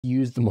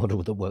Use the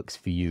model that works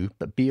for you,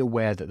 but be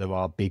aware that there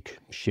are big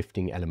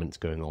shifting elements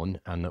going on,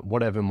 and that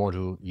whatever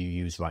model you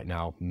use right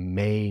now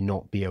may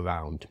not be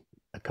around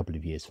a couple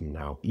of years from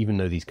now. Even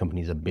though these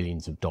companies are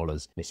billions of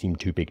dollars, they seem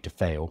too big to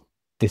fail.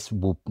 This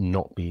will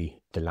not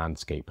be the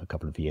landscape a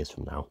couple of years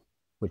from now,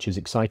 which is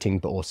exciting,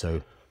 but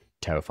also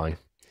terrifying.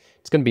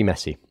 It's going to be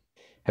messy.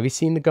 Have you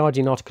seen the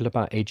Guardian article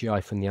about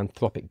AGI from the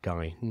Anthropic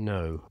guy?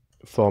 No.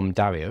 From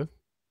Dario.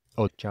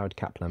 Oh, Jared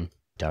Kaplan.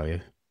 Dario.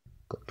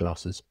 Got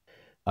glasses.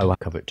 Oh, I'll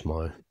cover it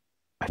tomorrow.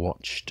 I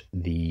watched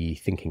The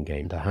Thinking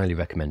Game. I highly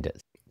recommend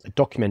it. A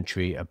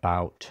documentary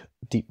about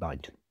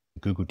DeepMind,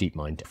 Google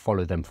DeepMind.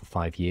 Follow them for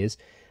 5 years.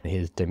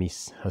 Here's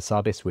Demis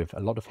Hassabis with a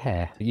lot of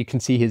hair. You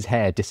can see his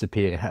hair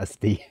disappear as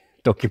the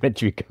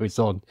documentary goes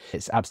on.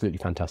 It's absolutely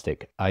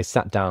fantastic. I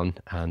sat down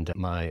and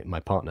my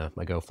partner,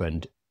 my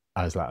girlfriend,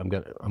 I was like,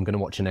 I'm gonna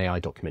watch an AI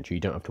documentary.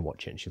 You don't have to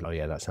watch it. And she's like, oh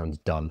yeah, that sounds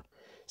dull.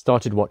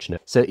 Started watching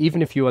it. So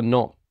even if you are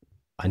not,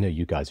 I know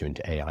you guys are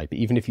into AI, but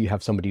even if you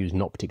have somebody who's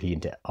not particularly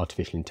into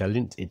artificial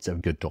intelligence, it's a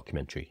good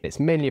documentary. It's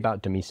mainly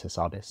about Demis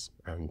Hassabis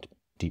and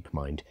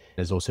DeepMind.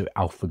 There's also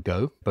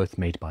AlphaGo, both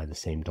made by the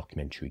same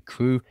documentary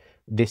crew.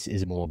 This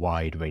is more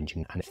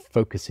wide-ranging and it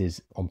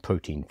focuses on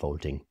protein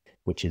folding,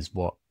 which is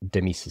what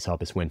Demis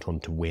Hassabis went on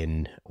to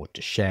win or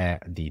to share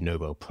the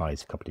Nobel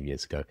Prize a couple of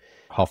years ago.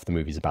 Half the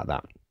movie is about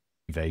that.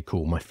 Very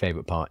cool. My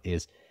favorite part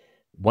is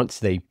once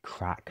they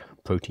crack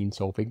protein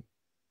solving,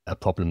 a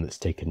problem that's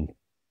taken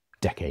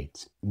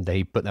decades,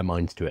 they put their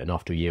minds to it, and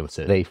after a year or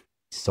so they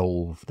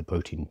solve the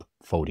protein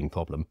folding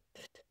problem.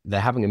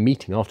 They're having a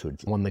meeting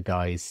afterwards. One of the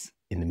guys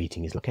in the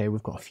meeting is like, okay,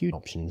 we've got a few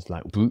options,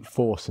 like brute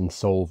force and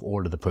solve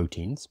all of the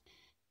proteins.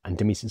 And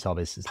Demis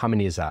Hassabis says, how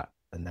many is that?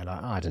 And they're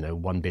like, I don't know,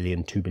 1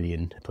 billion, 2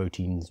 billion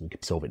proteins. We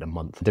could solve it in a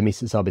month.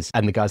 Demis Hassabis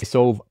and the guys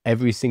solve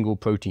every single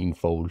protein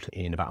fold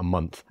in about a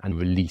month and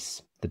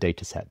release the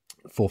data set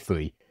for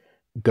free.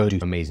 Go do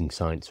amazing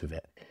science with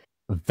it.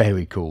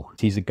 Very cool.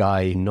 He's a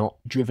guy not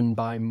driven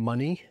by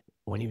money.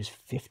 When he was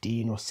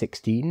 15 or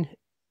 16,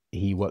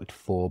 he worked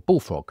for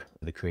Bullfrog,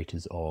 the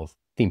creators of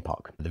Theme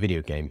Park, the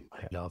video game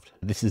I loved.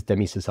 This is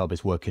Demis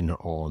Hassabis working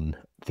on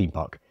Theme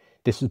Park.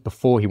 This was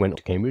before he went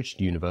to Cambridge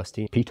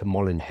University. Peter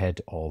Molyneux,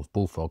 head of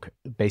Bullfrog,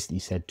 basically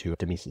said to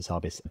Demis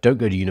Hassabis, don't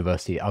go to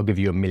university, I'll give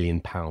you £1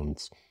 million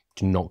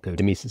to not go.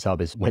 Demis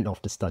Hassabis went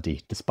off to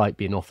study, despite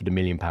being offered £1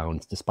 million,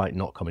 despite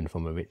not coming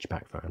from a rich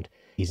background.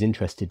 He's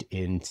interested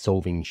in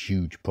solving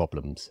huge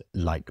problems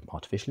like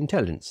artificial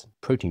intelligence,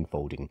 protein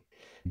folding,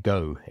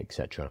 Go,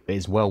 etc. It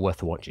is well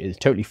worth a watch. It is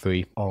totally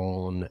free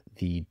on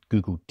the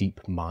Google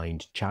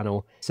DeepMind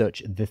channel.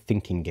 Search The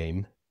Thinking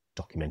Game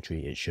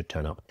documentary. It should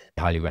turn up.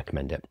 I highly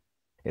recommend it.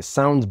 It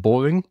sounds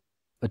boring,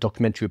 a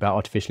documentary about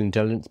artificial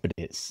intelligence, but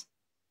it's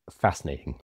fascinating.